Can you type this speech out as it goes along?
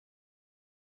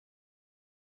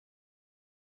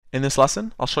In this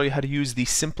lesson, I'll show you how to use the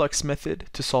Simplex method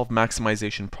to solve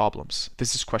maximization problems.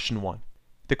 This is question 1.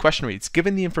 The question reads,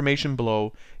 given the information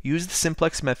below, use the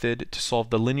Simplex method to solve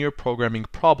the linear programming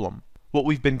problem. What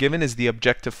we've been given is the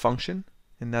objective function,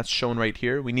 and that's shown right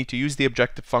here. We need to use the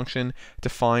objective function to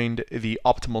find the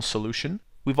optimal solution.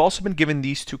 We've also been given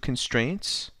these two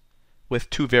constraints with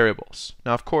two variables.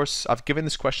 Now, of course, I've given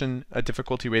this question a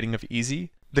difficulty rating of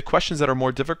easy. The questions that are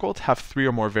more difficult have 3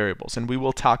 or more variables, and we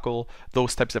will tackle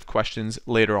those types of questions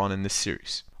later on in this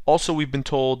series. Also, we've been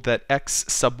told that x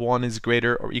sub 1 is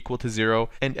greater or equal to 0,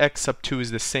 and x sub 2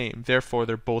 is the same. Therefore,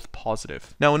 they're both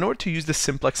positive. Now, in order to use the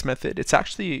Simplex method, it's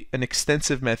actually an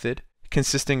extensive method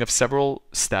consisting of several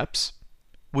steps.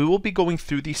 We will be going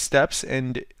through these steps,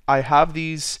 and I have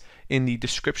these in the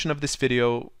description of this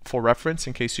video for reference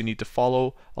in case you need to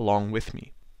follow along with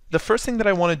me. The first thing that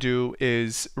I want to do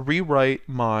is rewrite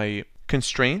my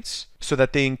constraints so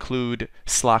that they include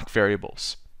slack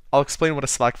variables. I'll explain what a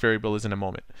slack variable is in a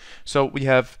moment. So we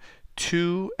have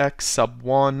 2x sub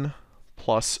 1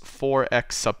 plus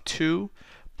 4x sub 2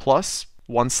 plus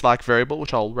one slack variable,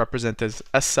 which I'll represent as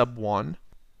s sub 1,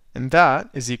 and that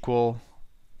is equal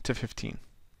to 15.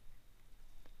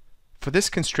 For this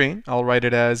constraint, I'll write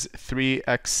it as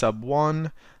 3x sub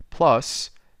 1 plus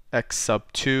x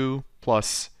sub 2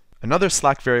 plus another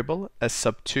slack variable, s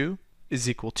sub 2, is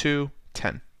equal to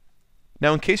 10.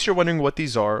 Now, in case you're wondering what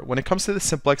these are, when it comes to the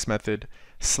Simplex method,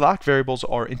 slack variables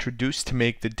are introduced to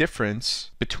make the difference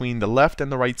between the left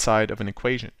and the right side of an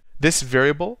equation. This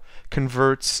variable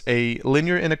converts a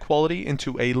linear inequality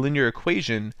into a linear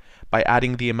equation by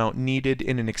adding the amount needed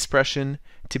in an expression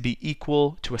to be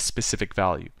equal to a specific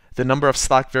value. The number of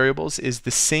slack variables is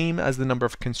the same as the number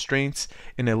of constraints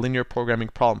in a linear programming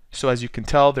problem. So as you can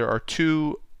tell, there are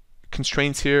 2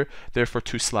 constraints here, therefore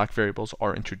 2 slack variables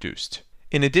are introduced.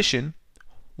 In addition,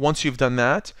 once you've done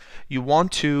that, you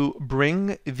want to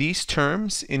bring these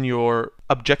terms in your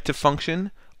objective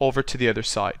function over to the other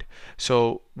side.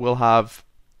 So we'll have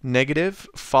negative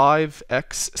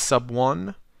 5x sub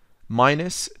 1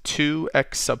 minus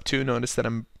 2x sub 2. Notice that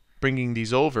I'm bringing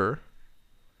these over,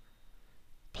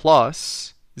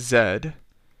 plus z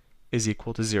is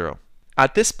equal to 0.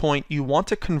 At this point, you want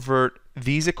to convert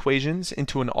these equations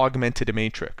into an augmented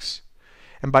matrix.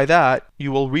 And by that,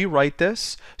 you will rewrite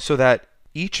this so that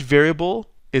each variable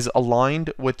is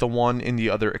aligned with the one in the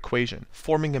other equation,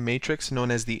 forming a matrix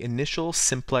known as the initial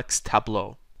simplex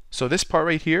tableau. So this part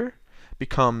right here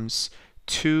becomes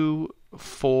 2,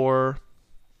 4,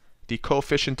 the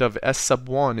coefficient of s sub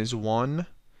 1 is 1.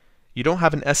 You don't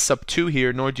have an s sub 2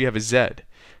 here, nor do you have a z.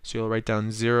 So you'll write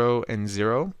down 0 and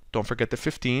 0. Don't forget the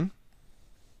 15.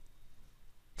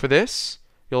 For this,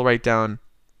 you'll write down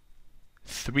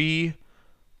 3,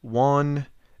 1,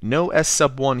 no s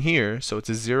sub 1 here, so it's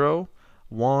a 0,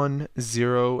 1,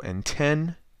 0, and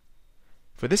 10.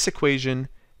 For this equation,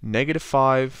 negative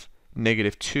 5,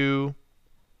 negative 2,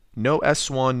 no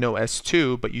s1, no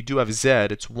s2, but you do have z,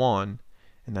 it's 1,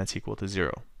 and that's equal to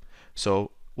 0.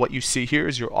 So what you see here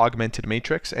is your augmented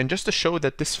matrix, and just to show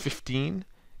that this 15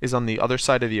 is on the other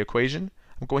side of the equation,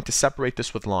 I'm going to separate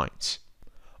this with lines.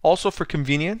 Also, for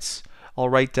convenience, I'll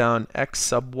write down x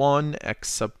sub 1, x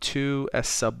sub 2, s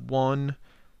sub 1,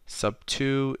 sub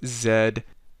 2, z,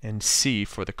 and c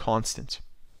for the constant.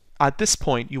 At this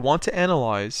point, you want to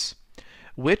analyze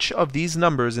which of these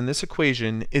numbers in this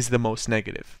equation is the most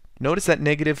negative. Notice that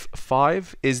negative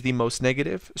 5 is the most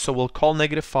negative, so we'll call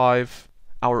negative 5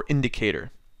 our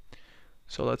indicator.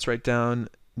 So let's write down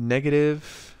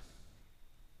negative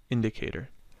indicator.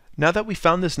 Now that we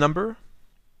found this number,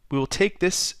 we will take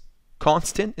this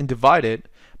constant and divide it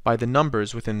by the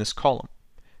numbers within this column.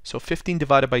 So 15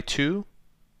 divided by 2,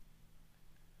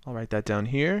 I'll write that down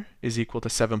here, is equal to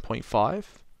 7.5.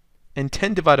 And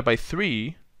 10 divided by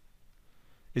 3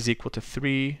 is equal to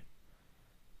 3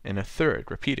 and a third,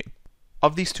 repeating.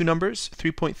 Of these two numbers,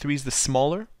 3.3 is the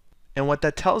smaller. And what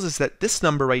that tells us that this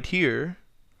number right here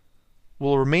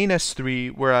will remain as 3,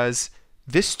 whereas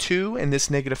this 2 and this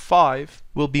negative 5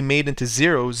 will be made into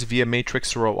zeros via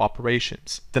matrix row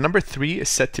operations. The number 3 is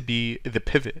set to be the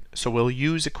pivot, so we'll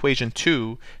use equation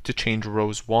 2 to change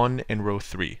rows 1 and row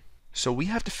 3. So we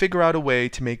have to figure out a way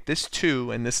to make this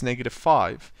 2 and this negative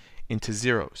 5 into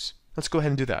zeros. Let's go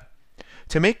ahead and do that.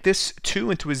 To make this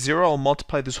 2 into a 0, I'll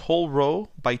multiply this whole row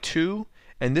by 2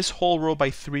 and this whole row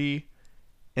by 3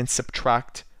 and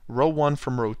subtract row 1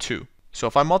 from row 2. So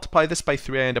if I multiply this by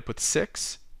 3, I end up with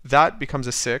 6. That becomes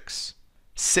a 6.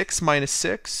 6 minus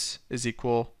 6 is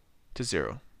equal to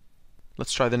 0.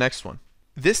 Let's try the next one.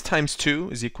 This times 2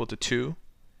 is equal to 2,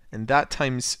 and that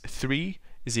times 3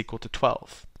 is equal to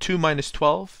 12. 2 minus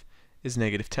 12 is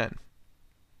negative 10.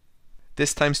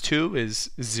 This times 2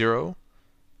 is 0.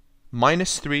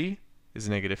 Minus 3 is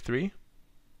negative 3.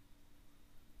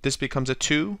 This becomes a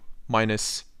 2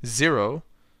 minus 0.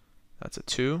 That's a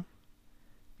 2.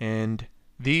 And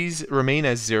these remain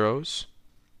as zeros.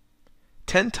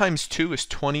 10 times 2 is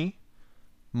 20.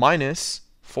 Minus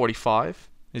 45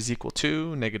 is equal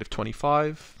to negative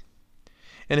 25.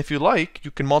 And if you like,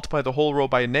 you can multiply the whole row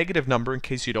by a negative number in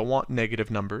case you don't want negative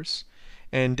numbers.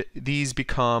 And these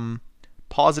become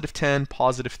positive 10,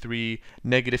 positive 3,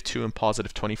 negative 2, and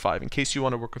positive 25 in case you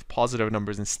want to work with positive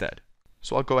numbers instead.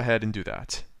 So I'll go ahead and do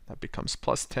that. That becomes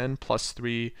plus 10, plus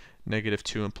 3, negative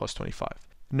 2, and plus 25.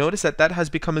 Notice that that has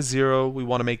become a 0. We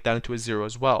want to make that into a 0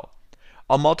 as well.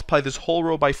 I'll multiply this whole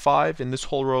row by 5 and this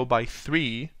whole row by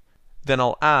 3. Then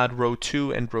I'll add row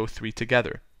 2 and row 3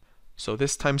 together. So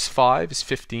this times 5 is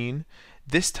 15.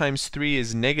 This times 3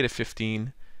 is negative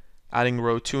 15. Adding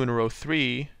row 2 and row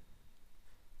 3,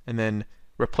 and then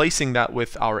replacing that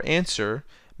with our answer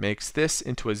makes this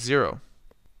into a 0.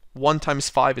 1 times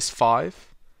 5 is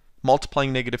 5.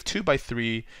 Multiplying negative 2 by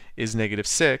 3 is negative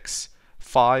 6.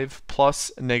 5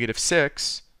 plus negative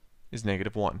 6 is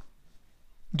negative 1.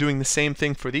 Doing the same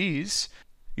thing for these,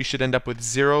 you should end up with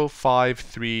 0, 5,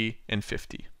 3, and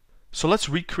 50. So let's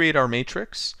recreate our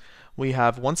matrix. We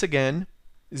have, once again,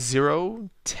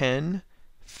 0, 10,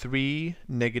 3,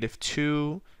 negative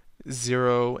 2,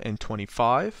 0, and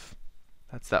 25.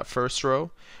 That's that first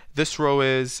row. This row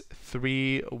is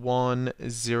 3, 1,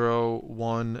 0,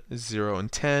 1, 0,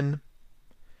 and 10.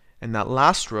 And that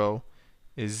last row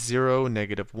is 0,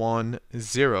 negative 1,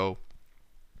 0,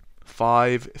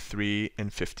 5, 3,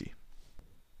 and 50.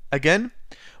 Again,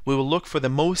 we will look for the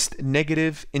most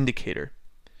negative indicator.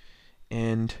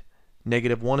 And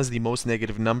negative 1 is the most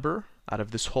negative number out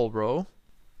of this whole row.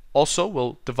 Also,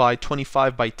 we'll divide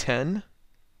 25 by 10.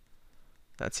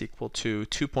 That's equal to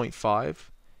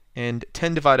 2.5. And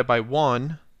 10 divided by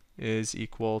 1 is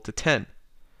equal to 10.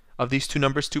 Of these two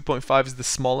numbers, 2.5 is the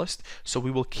smallest, so we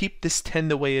will keep this 10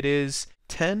 the way it is.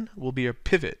 10 will be our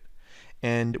pivot,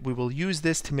 and we will use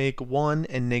this to make 1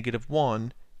 and negative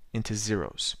 1 into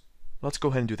zeros. Let's go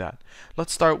ahead and do that.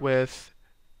 Let's start with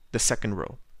the second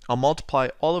row. I'll multiply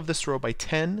all of this row by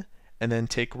 10, and then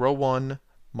take row 1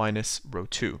 minus row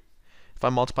 2. If I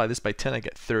multiply this by 10, I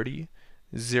get 30.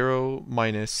 0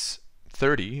 minus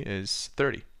 30 is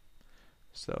 30.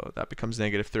 So that becomes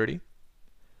negative 30.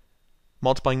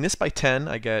 Multiplying this by 10,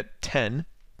 I get 10.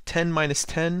 10 minus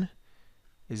 10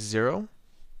 is 0.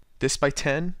 This by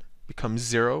 10 becomes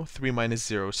 0. 3 minus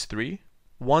 0 is 3.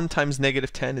 1 times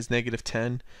negative 10 is negative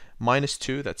 10. Minus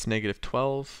 2, that's negative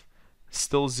 12.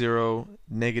 Still 0.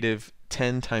 Negative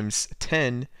 10 times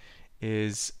 10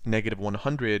 is negative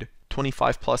 100.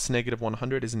 25 plus negative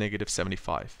 100 is negative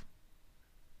 75.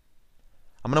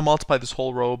 I'm going to multiply this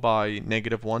whole row by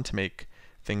negative 1 to make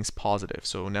things positive.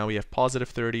 So now we have positive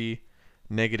 30,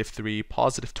 negative 3,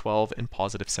 positive 12, and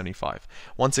positive 75.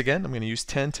 Once again, I'm going to use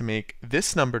 10 to make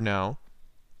this number now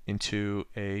into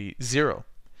a 0.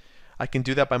 I can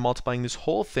do that by multiplying this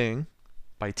whole thing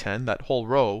by 10, that whole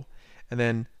row, and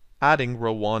then adding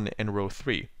row 1 and row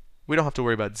 3. We don't have to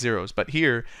worry about zeros, but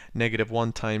here, negative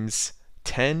 1 times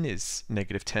 10 is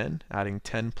negative 10. Adding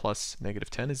 10 plus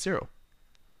negative 10 is 0.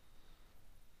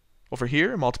 Over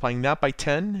here, multiplying that by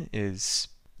 10 is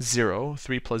 0.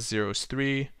 3 plus 0 is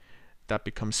 3. That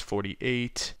becomes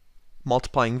 48.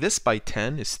 Multiplying this by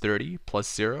 10 is 30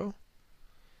 plus 0.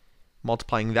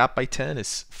 Multiplying that by 10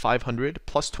 is 500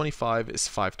 plus 25 is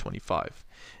 525,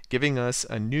 giving us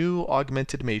a new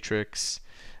augmented matrix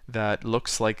that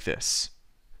looks like this.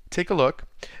 Take a look.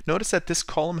 Notice that this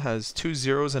column has 2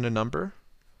 zeros and a number.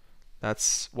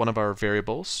 That's one of our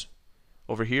variables.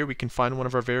 Over here we can find one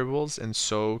of our variables, and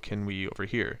so can we over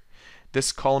here.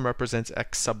 This column represents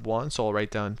x sub 1, so I'll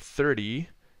write down 30.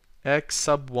 X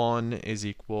sub 1 is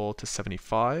equal to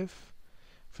 75.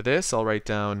 For this, I'll write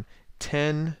down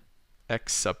 10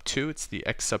 x sub 2. It's the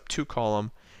x sub 2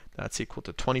 column. That's equal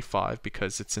to 25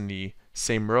 because it's in the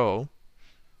same row.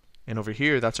 And over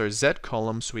here, that's our z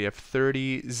column, so we have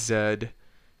 30z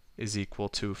is equal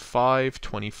to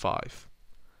 525.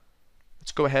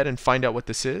 Let's go ahead and find out what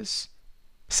this is.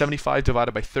 75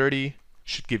 divided by 30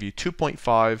 should give you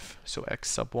 2.5, so x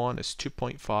sub 1 is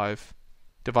 2.5.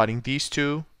 Dividing these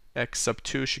two, x sub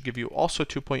 2 should give you also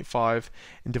 2.5,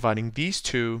 and dividing these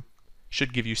two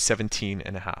should give you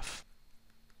 17.5.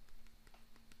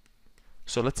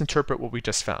 So let's interpret what we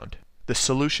just found. The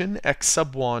solution, x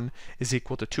sub 1 is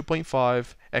equal to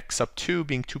 2.5, x sub 2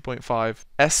 being 2.5,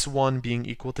 s1 being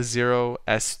equal to 0,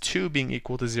 s2 being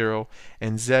equal to 0,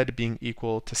 and z being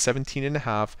equal to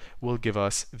 17.5 will give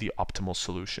us the optimal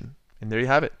solution. And there you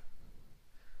have it.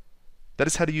 That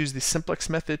is how to use the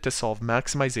simplex method to solve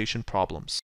maximization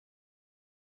problems.